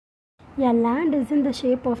A land is in the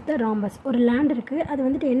shape of the rhombus. ஒரு land இருக்குது, அது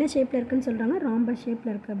வந்துட்டு என்ன ஷேப்பில் இருக்குதுன்னு சொல்கிறாங்க, ராம்பஸ்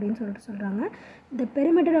ஷேப்பில் இருக்குது அப்படின்னு சொல்கிறாங்க. the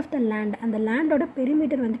perimeter of the land, அந்த லேண்டோட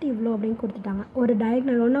பெரிமீட்டர் வந்துட்டு இவ்வளோ அப்படின்னு கொடுத்துட்டாங்க. ஒரு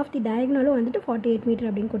டயக்னல், ஒன் ஆஃப் தி டயக்னலும் வந்துட்டு 48 மீட்டர்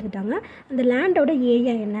அப்படின்னு கொடுத்துட்டாங்க. அந்த லேண்டோட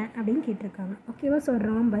ஏரியா என்ன அப்படின்னு கேட்டிருக்காங்க. ஓகேவா? So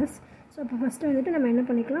rhombus. ஸோ இப்போ ஃபஸ்ட்டு வந்துட்டு நம்ம என்ன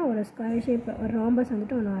பண்ணிக்கலாம், ஒரு ஸ்கொயர் ஷேப் ஒரு ராம்பஸ்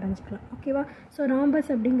வந்துட்டு ஒன்று வரைஞ்சிக்கலாம். ஓகேவா? ஸோ ராம்பஸ்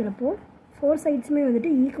அப்படிங்கிறப்போ 4 சைட்ஸுமே வந்துட்டு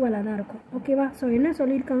ஈக்குவலாக தான் இருக்கும். ஓகேவா? ஸோ என்ன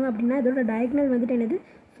சொல்லியிருக்காங்க அப்படின்னா, இதோட டயக்னல் வந்துட்டு என்னது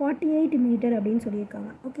 48 மீட்டர் அப்படின்னு சொல்லியிருக்காங்க.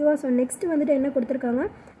 ஓகேவா? ஸோ நெக்ஸ்ட் வந்துட்டு என்ன கொடுத்துருக்காங்க,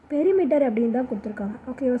 பெரிமீட்டர் அப்படின்னு தான் கொடுத்துருக்காங்க.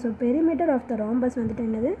 ஓகேவா? So perimeter of the rhombus வந்துட்டு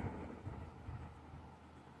என்னது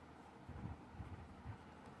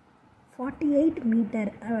 48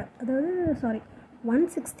 மீட்டர், அதாவது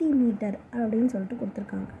 160 மீட்டர் அப்படின்னு சொல்லிட்டு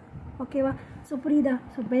கொடுத்துருக்காங்க. ஓகேவா? ஸோ புரியுதா?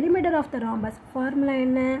 So perimeter of the rhombus formula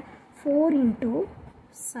என்ன, 4 இன்ட்டு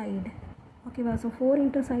சைடு. ஓகேவா? ஸோ 4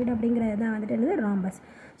 இன்ட்டு சைடு அப்படிங்கிறது தான் வந்துட்டு என்னது ராம்பஸ்.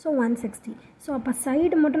 ஸோ 160. ஸோ அப்போ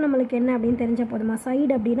சைடு மட்டும் நம்மளுக்கு என்ன அப்படின்னு தெரிஞ்சால் போதுமா?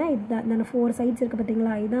 சைடு அப்படின்னா இதுதான், இந்த 4 சைட்ஸ் இருக்குது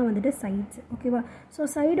பார்த்தீங்களா, இதுதான் வந்துட்டு சைட்ஸ். ஓகேவா? ஸோ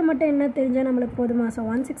சைடு மட்டும் என்ன தெரிஞ்சால் நம்மளுக்கு போதுமா? So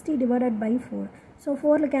 160 divided by 4. So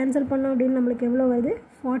 4ல் cancel பண்ணோம் அப்படின்னு நம்மளுக்கு எவ்வளோ வருது,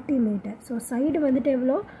 40 மீட்டர். ஸோ சைடு வந்துட்டு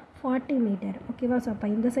எவ்வளோ, 40 மீட்டர். ஓகேவா? ஸோ அப்போ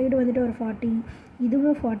இந்த சைடு வந்துட்டு ஒரு 40,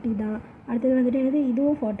 இதுவும் 40 தான். அடுத்தது வந்துட்டு என்னது,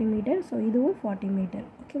 இதுவும் 40 மீட்டர். ஸோ இதுவும் 40 மீட்டர்.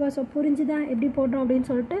 ஓகேவா? ஸோ புரிஞ்சுதான் எப்படி போடுறோம் அப்படின்னு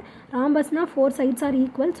சொல்லிட்டு. ராம்பஸ்னால் 4 சைட்ஸ் ஆர்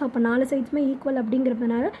ஈக்குவல். ஸோ அப்போ 4 சைட்ஸுமே ஈக்குவல்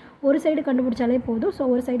அப்படிங்கிறதுனால ஒரு சைடு கண்டுபிடிச்சாலே போதும். ஸோ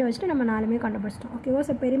ஒரு சைடை வச்சுட்டு நம்ம 4மே கண்டுபிடிச்சிட்டோம். ஓகேவா?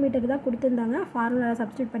 ஸோ பெரிமீட்டர் தான் கொடுத்துருந்தாங்க, ஃபார்முலா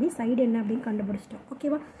சப்ஸ்டியூட் பண்ணி சைடு என்ன அப்படின்னு கண்டுபிடிச்சிட்டோம்.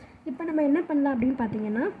 ஓகேவா? இப்போ நம்ம என்ன பண்ணலாம் அப்படின்னு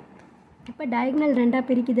பார்த்தீங்கன்னா, இப்போ டயக்னல் ரெண்டாக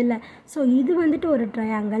பிரிக்குது இல்லை. ஸோ இது வந்துட்டு ஒரு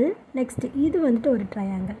ட்ரையாங்கிள், நெக்ஸ்ட் இது வந்துட்டு ஒரு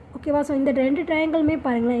ட்ரையாங்கிள். ஓகேவா? ஸோ இந்த 2 ட்ரையாங்கிளுமே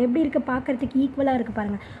பாருங்களேன் எப்படி இருக்குது, பார்க்குறதுக்கு ஈக்குவலாக இருக்குது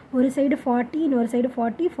பாருங்கள். ஒரு சைடு 40, இன்னொரு சைடு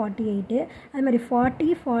 40, 48, அது மாதிரி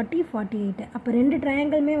 40, 40, 48. அப்போ 2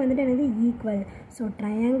 ட்ரையாங்கிளுமே வந்துட்டு என்னது equal. So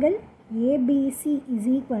triangle ABC is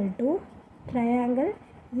equal to triangle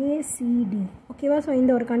ACT. ஓகேவா? ஸோ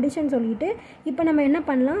இந்த ஒரு கண்டிஷன் சொல்லிவிட்டு இப்போ நம்ம என்ன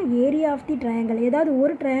பண்ணலாம், ஏரியா ஆஃப் தி ட்ரையாங்கிள், ஏதாவது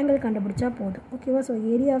ஒரு ட்ரையாங்கிள் கண்டுபிடிச்சா போதும். ஓகேவா? So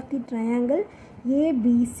area of the triangle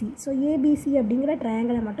ABC. So ABC அப்படிங்கிற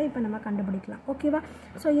ட்ரையாங்கிளை மட்டும் இப்போ நம்ம கண்டுபிடிக்கலாம். ஓகேவா?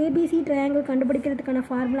 ஸோ ஏபிசி ட்ரையாங்கிள் கண்டுபிடிக்கிறதுக்கான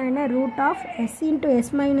ஃபார்முலா என்ன, root of S into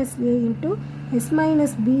S minus A into S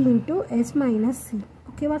minus B into S minus C.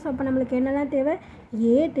 ஓகேவா? ஸோ அப்போ நம்மளுக்கு என்னெல்லாம் தேவை,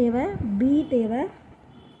 ஏ தேவை, பி தேவை,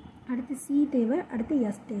 அடுத்து சி தேவை, அடுத்து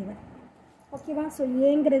எஸ் தேவை. ஓகேவா? ஸோ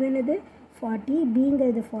ஏங்கிறது என்னது 40,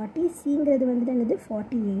 பிங்கிறது 40, சிங்கிறது வந்துட்டு என்னது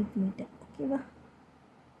 48 மீட்டர். ஓகேவா?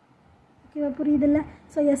 ஓகேவா? புரியுதில்ல?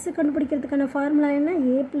 ஸோ எஸ் கண்டுபிடிக்கிறதுக்கான ஃபார்முலா என்ன,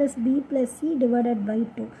 ஏ plus B plus C divided by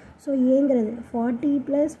 2. So ஏங்கிறது 40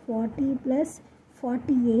 plus 40 plus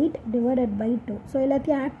 48 divided by 2. So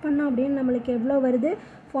எல்லாத்தையும் ஆட் பண்ணோம் அப்படின்னு நம்மளுக்கு எவ்வளோ வருது,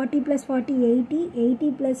 40 plus 40 80, 80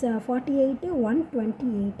 plus 48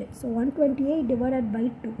 128. So 128 divided by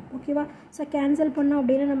 2. ஓகேவா? ஸோ கேன்சல் பண்ணோம்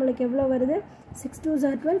அப்படின்னா நம்மளுக்கு எவ்வளோ வருது, 6 2s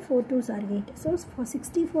are 12, 4 2s are 8. So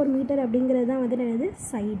 64 metre அப்படிங்கிறது தான் வந்துட்டு என்னது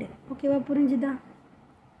சைடு. ஓகேவா? புரிஞ்சுதா?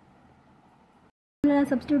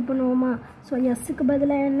 சப்ஸ்டியூட் பண்ணுவோமா? ஸோ எஸ்ஸுக்கு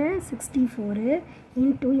பதிலாக என்ன, 64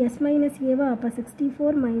 இன்ட்டு எஸ் மைனஸ் ஏவா, அப்போ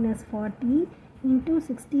 64 மைனஸ் 40 இன்ட்டு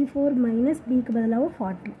 64 மைனஸ் பிக்கு பதிலாக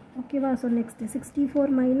 40. ஓகேவா? ஸோ நெக்ஸ்ட்டு 64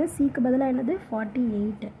 மைனஸ் சிக்கு பதிலாக என்னது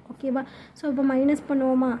 48. ஓகேவா? ஸோ இப்போ மைனஸ்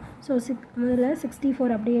பண்ணுவோமா? ஸோ முதல்ல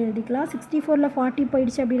 64 அப்படியே எழுதிக்கலாம். 64ல் 40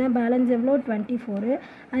 போயிடுச்சு அப்படின்னா பேலன்ஸ் எவ்வளோ, 24.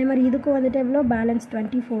 அதே மாதிரி இதுக்கும் வந்துட்டு எவ்வளோ, பேலன்ஸ்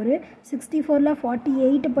 24. 64ல்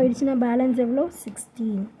 48 போயிடுச்சுன்னா பேலன்ஸ் எவ்வளோ,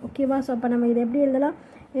 16. ஓகேவா? ஸோ அப்போ நம்ம இதை எப்படி எழுதலாம்,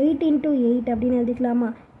 8 இன்ட்டு 8 அப்படின்னு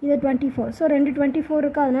எழுதிக்கலாமா? இது 24. ஸோ 2 24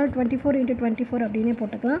 இருக்குது, அதனால் 24 இன்ட்டு 24 அப்படின்னே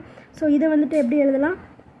போட்டுக்கலாம். ஸோ இதை வந்துட்டு எப்படி எழுதலாம்,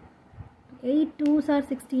 8 2s are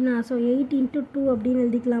 16. ஸோ 8 இன்ட்டு 2 அப்படின்னு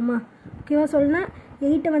எழுதிக்கலாமா? ஓகேவா? சொல்லுனா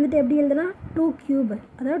 8 வந்துட்டு எப்படி எழுதலாம், 2 கியூப்,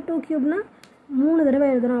 அதாவது 2 கியூப்னால் 3 தடவை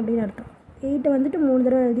எழுதுகிறோம் அப்படின்னு அர்த்தம். 8 வந்துட்டு 3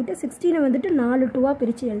 தடவை எழுதிட்டு 16 வந்துட்டு 4 2ஆக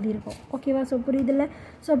பிரித்து எழுதியிருக்கோம். ஓகேவா? ஸோ புரியுதில்ல?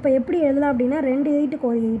 ஸோ இப்போ எப்படி எழுதலாம் அப்படின்னா, 2 8க்கு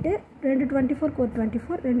ஒரு 8, 2 24க்கு ஒரு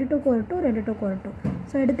 24, 2 2க்கு ஒரு 2, 2 2க்கு ஒரு 2.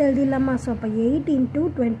 ஸோ எடுத்து எழுதிடலாமா? ஸோ அப்போ 8 இன்ட்டு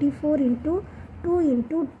 24 இன்ட்டு 2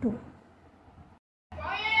 இன்ட்டு 2.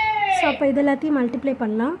 ஸோ அப்போ இது எல்லாத்தையும் மல்டிப்ளை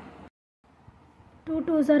பண்ணலாம். 2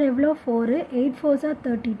 2s are எவ்வளோ, 4, 8 4s are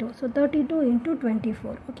 32. So 32 into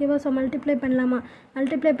 24. ஓகேவா? ஸோ மல்டிப்ளை பண்ணலாமா?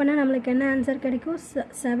 மல்டிப்ளை பண்ணால் நம்மளுக்கு என்ன ஆன்சர் கிடைக்கும்,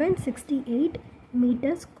 768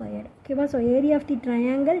 மீட்டர் ஸ்கொயர். ஓகேவா? So area of the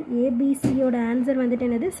triangle ஏபிசியோட answer வந்துட்டு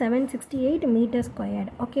என்னது 768 மீட்டர் ஸ்கொயர்.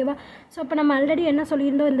 ஓகேவா? ஸோ அப்போ நம்ம ஆல்ரெடி என்ன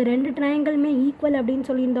சொல்லியிருந்தோம், இந்த 2 ட்ரையாங்கிளுமே ஈக்குவல் அப்படின்னு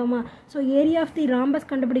சொல்லியிருந்தோமா? So area of the rhombus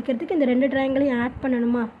கண்டுபிடிக்கிறதுக்கு இந்த 2 ட்ரையாங்கிளையும் ஆட்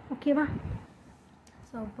பண்ணணுமா? ஓகேவா?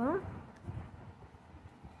 ஸோ அப்போ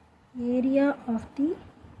area of the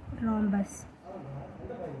rhombus,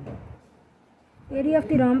 area of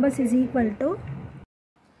the rhombus is equal to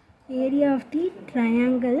area of the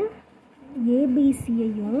triangle ABC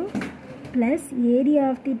ஐயும் plus area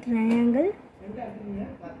of the triangle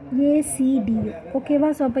ACT. ஓகேவா?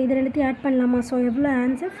 ஸோ அப்போ இது ரெண்டுத்தையும் ஆட் பண்ணலாமா? ஸோ எவ்வளோ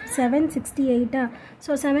ஆன்சர்? 768.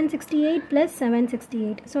 So 768 plus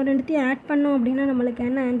 768. ஸோ ரெண்டுத்தையும் ஆட் பண்ணோம் அப்படின்னா நம்மளுக்கு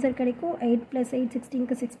என்ன ஆன்சர் கிடைக்கும்? 8 + 8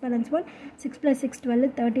 16க்கு 6 பேலன்ஸ் 1, 6 + 6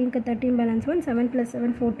 12, 13க்கு 13 பேலன்ஸ் 1, 7 +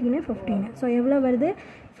 7 14, 15. ஸோ எவ்வளோ வருது?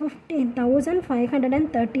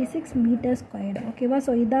 15,536 மீட்டர் ஸ்கொயர்டு. ஓகேவா?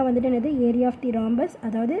 ஸோ இதான் வந்துட்டு என்னது? ஏரியா ஆஃப் தி ராம்பஸ்,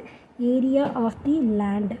 அதாவது ஏரியா ஆஃப் தி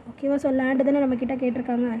லேண்ட். ஓகேவா? ஸோ லேண்டு தானே நம்மக்கிட்ட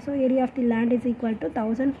கேட்டிருக்காங்க. So area of the land is equal to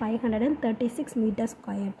 1536 metre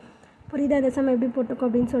square. புரியுதா இந்த சம் எப்படி போட்டிருக்கோம்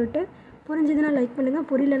அப்படின்னு சொல்லிட்டு? புரிஞ்சதுன்னா லைக் பண்ணுங்கள்,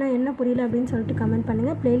 புரியலனா என்ன புரியல அப்படின்னு சொல்லிட்டு கமெண்ட்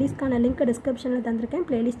பண்ணுங்கள். ப்ளேலிஸ்ட்கான லிங்க் டிஸ்கிரிப்ஷனில் தந்திருக்கேன்.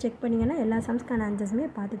 ப்ளேலிஸ்ட் செக் பண்ணிங்கன்னா எல்லா சம்ஸ்க்கான ஆன்சர்ஸுமே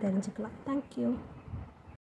பார்த்து தெரிஞ்சுக்கலாம். தேங்க்யூ.